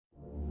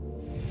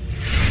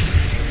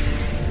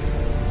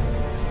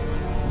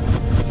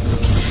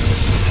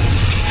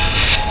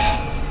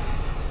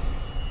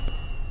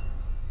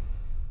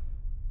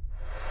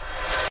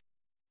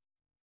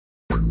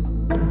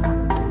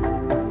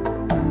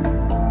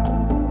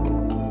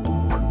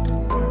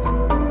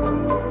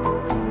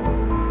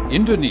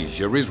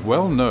Indonesia is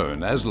well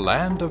known as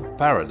land of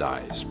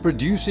paradise,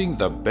 producing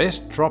the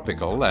best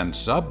tropical and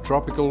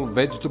subtropical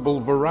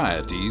vegetable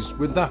varieties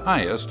with the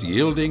highest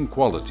yielding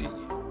quality.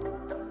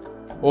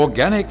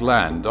 Organic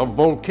land of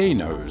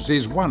volcanoes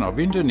is one of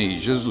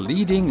Indonesia's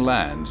leading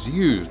lands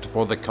used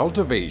for the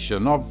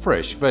cultivation of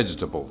fresh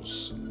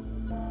vegetables.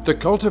 The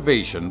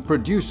cultivation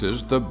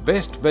produces the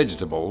best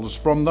vegetables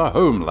from the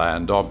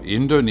homeland of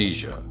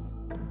Indonesia.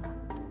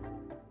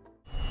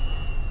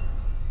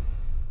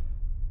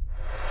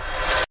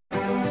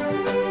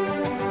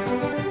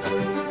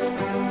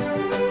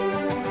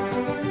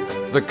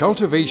 The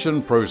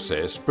cultivation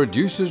process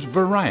produces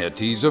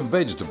varieties of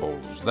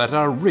vegetables that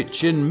are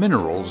rich in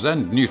minerals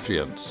and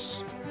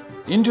nutrients.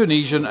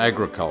 Indonesian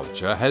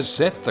agriculture has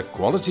set the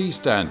quality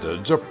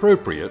standards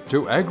appropriate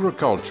to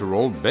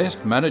agricultural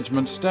best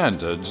management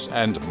standards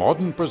and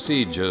modern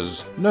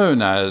procedures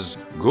known as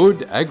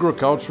Good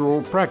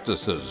Agricultural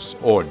Practices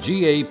or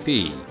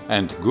GAP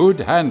and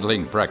Good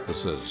Handling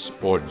Practices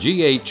or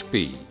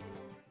GHP.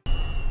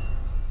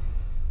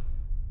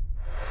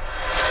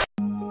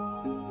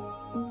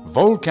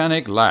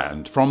 Volcanic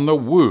land from the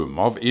womb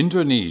of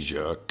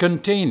Indonesia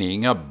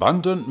containing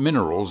abundant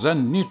minerals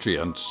and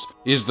nutrients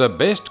is the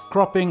best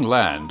cropping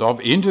land of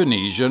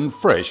Indonesian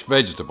fresh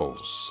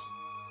vegetables.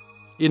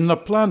 In the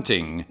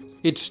planting,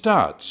 it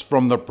starts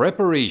from the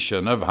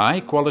preparation of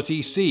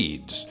high-quality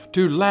seeds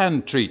to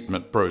land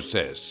treatment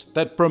process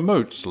that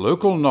promotes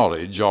local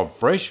knowledge of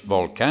fresh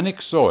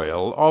volcanic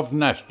soil of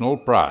national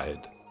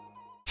pride.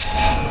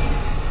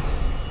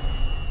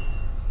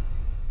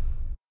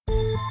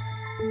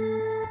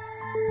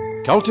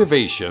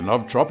 Cultivation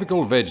of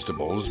tropical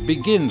vegetables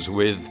begins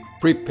with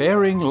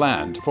preparing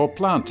land for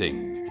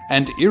planting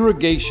and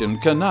irrigation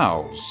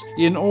canals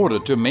in order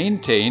to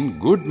maintain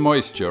good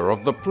moisture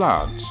of the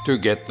plants to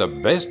get the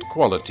best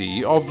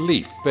quality of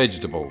leaf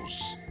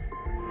vegetables.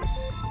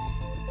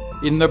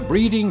 In the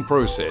breeding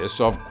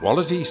process of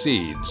quality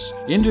seeds,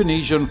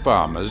 Indonesian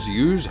farmers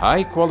use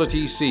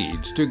high-quality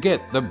seeds to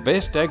get the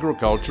best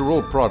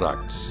agricultural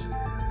products.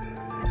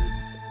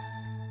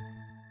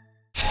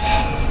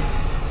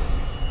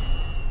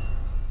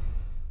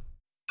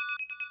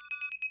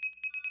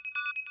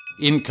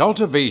 In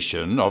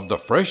cultivation of the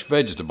fresh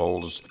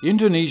vegetables,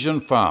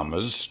 Indonesian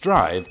farmers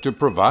strive to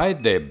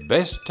provide their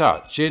best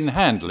touch in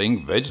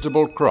handling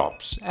vegetable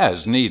crops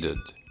as needed.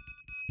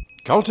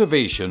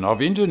 Cultivation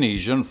of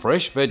Indonesian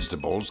fresh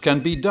vegetables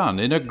can be done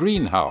in a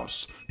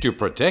greenhouse to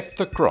protect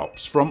the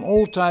crops from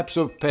all types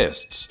of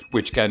pests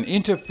which can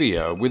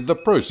interfere with the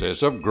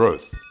process of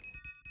growth.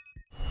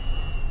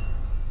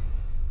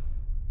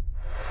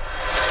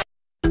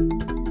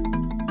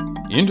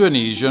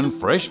 Indonesian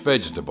fresh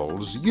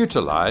vegetables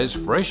utilize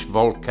fresh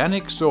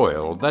volcanic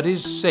soil that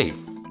is safe.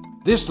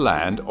 This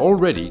land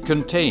already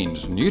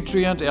contains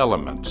nutrient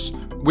elements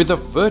with a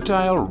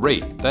fertile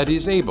rate that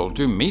is able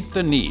to meet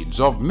the needs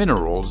of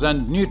minerals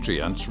and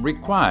nutrients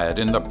required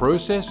in the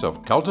process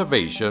of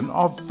cultivation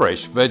of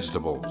fresh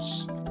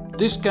vegetables.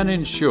 This can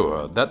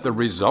ensure that the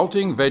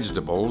resulting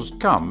vegetables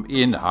come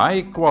in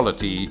high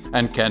quality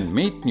and can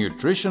meet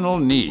nutritional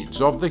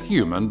needs of the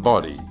human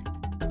body.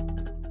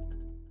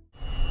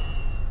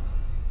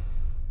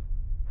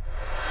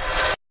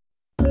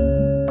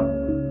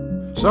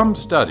 Some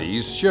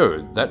studies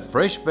showed that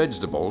fresh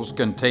vegetables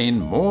contain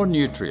more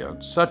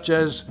nutrients such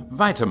as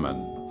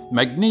vitamin,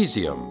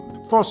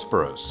 magnesium,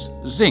 phosphorus,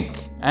 zinc,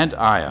 and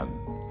iron.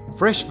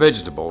 Fresh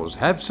vegetables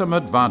have some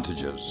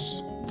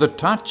advantages. The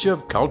touch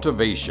of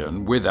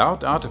cultivation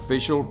without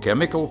artificial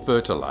chemical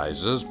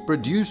fertilizers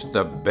produce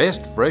the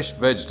best fresh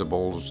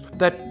vegetables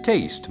that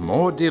taste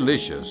more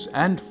delicious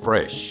and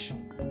fresh.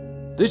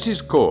 This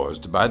is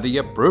caused by the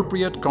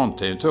appropriate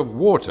content of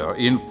water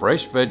in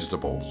fresh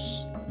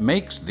vegetables.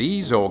 Makes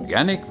these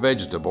organic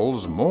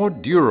vegetables more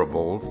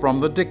durable from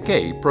the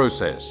decay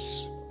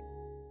process.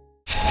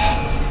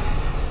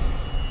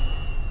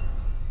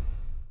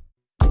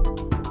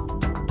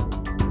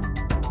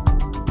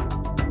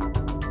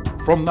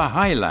 From the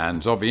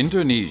highlands of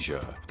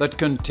Indonesia that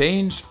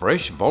contains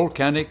fresh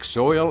volcanic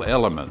soil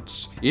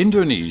elements,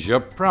 Indonesia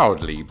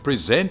proudly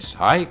presents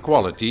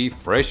high-quality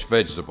fresh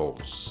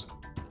vegetables.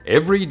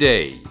 Every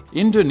day,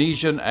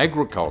 Indonesian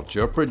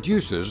agriculture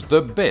produces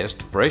the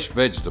best fresh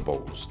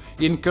vegetables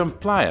in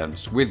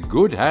compliance with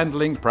good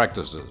handling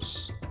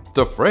practices.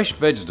 The fresh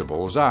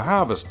vegetables are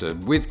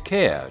harvested with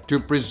care to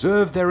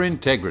preserve their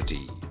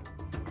integrity.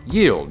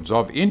 Yields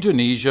of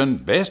Indonesian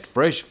best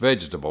fresh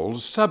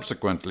vegetables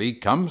subsequently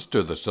comes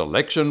to the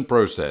selection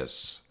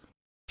process.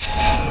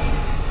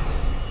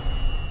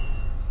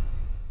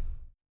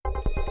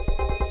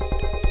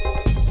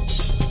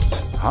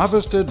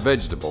 Harvested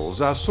vegetables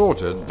are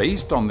sorted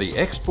based on the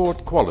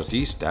export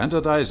quality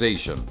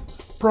standardization.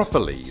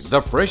 Properly,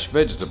 the fresh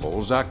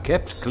vegetables are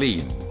kept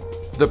clean.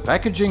 The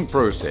packaging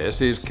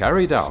process is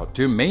carried out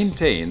to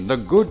maintain the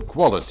good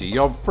quality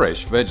of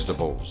fresh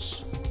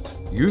vegetables.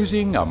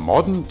 Using a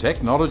modern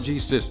technology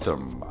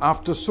system,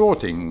 after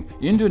sorting,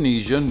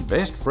 Indonesian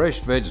best fresh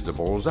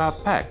vegetables are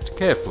packed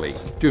carefully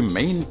to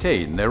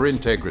maintain their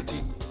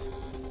integrity.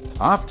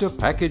 After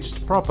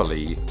packaged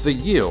properly, the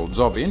yields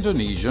of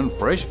Indonesian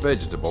fresh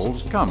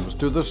vegetables comes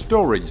to the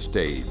storage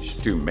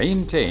stage to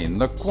maintain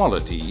the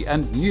quality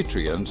and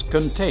nutrients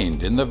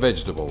contained in the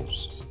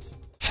vegetables.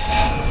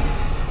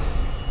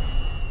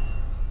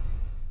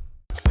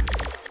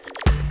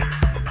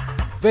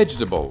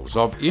 Vegetables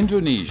of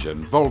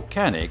Indonesian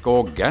volcanic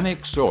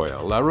organic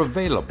soil are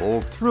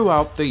available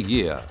throughout the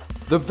year.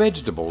 The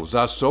vegetables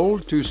are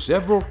sold to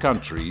several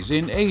countries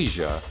in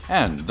Asia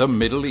and the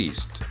Middle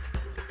East.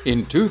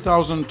 In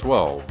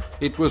 2012,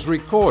 it was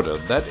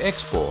recorded that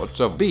exports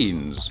of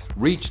beans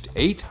reached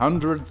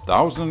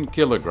 800,000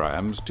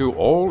 kilograms to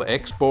all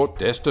export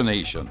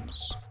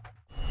destinations.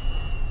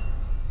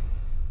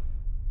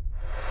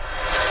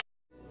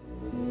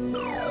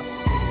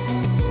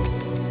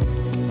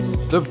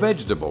 The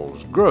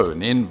vegetables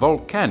grown in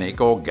volcanic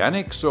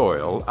organic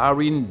soil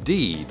are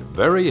indeed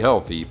very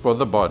healthy for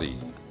the body.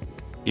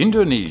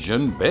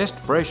 Indonesian best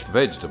fresh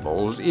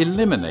vegetables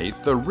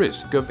eliminate the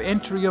risk of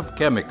entry of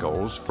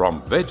chemicals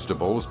from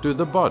vegetables to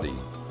the body.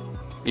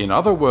 In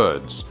other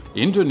words,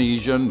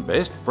 Indonesian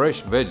best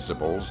fresh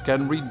vegetables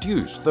can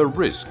reduce the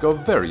risk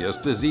of various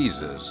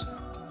diseases.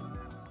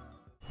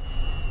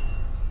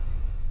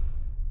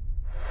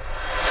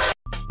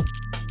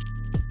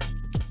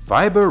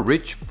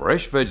 Fiber-rich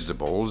fresh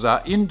vegetables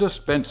are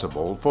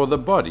indispensable for the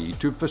body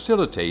to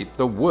facilitate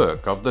the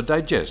work of the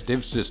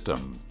digestive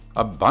system.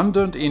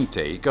 Abundant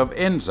intake of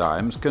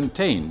enzymes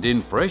contained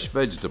in fresh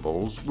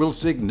vegetables will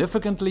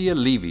significantly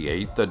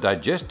alleviate the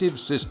digestive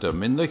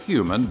system in the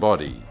human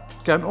body.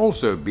 Can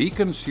also be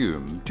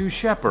consumed to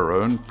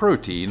chaperone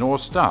protein or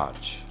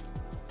starch.